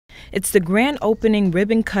It's the grand opening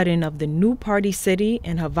ribbon cutting of the new Party City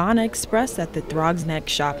and Havana Express at the Throggs Neck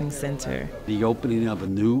Shopping Center. The opening of a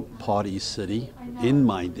new Party City in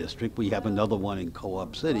my district, we have another one in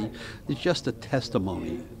Co-op City, is just a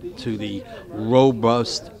testimony to the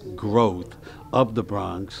robust growth of the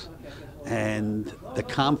Bronx and the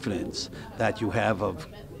confidence that you have of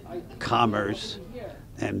commerce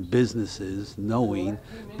and businesses knowing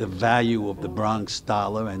the value of the Bronx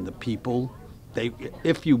dollar and the people.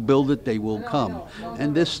 If you build it, they will come.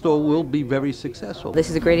 And this store will be very successful. This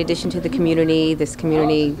is a great addition to the community. This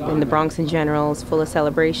community and the Bronx in general is full of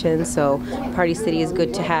celebrations, so Party City is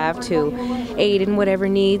good to have to aid in whatever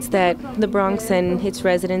needs that the Bronx and its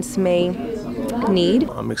residents may need.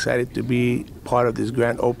 I'm excited to be part of this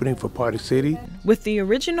grand opening for Party City. With the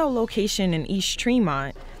original location in East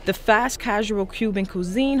Tremont, the fast casual Cuban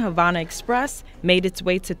cuisine Havana Express made its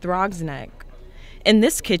way to Throggs Neck. In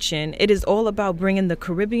this kitchen, it is all about bringing the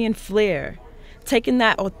Caribbean flair, taking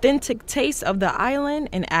that authentic taste of the island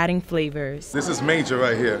and adding flavors. This is major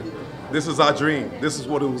right here. This is our dream. This is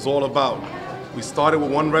what it was all about. We started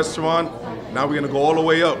with one restaurant. Now we're going to go all the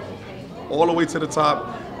way up, all the way to the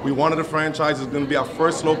top. We wanted a franchise. It's going to be our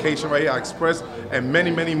first location right here, our Express, and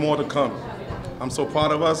many, many more to come. I'm so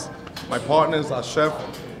proud of us. My partners, our chef,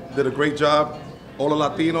 did a great job. All the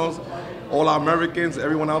Latinos, all our Americans,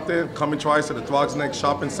 everyone out there, come and try us at the Throggs Neck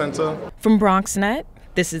Shopping Center. From BronxNet,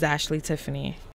 this is Ashley Tiffany.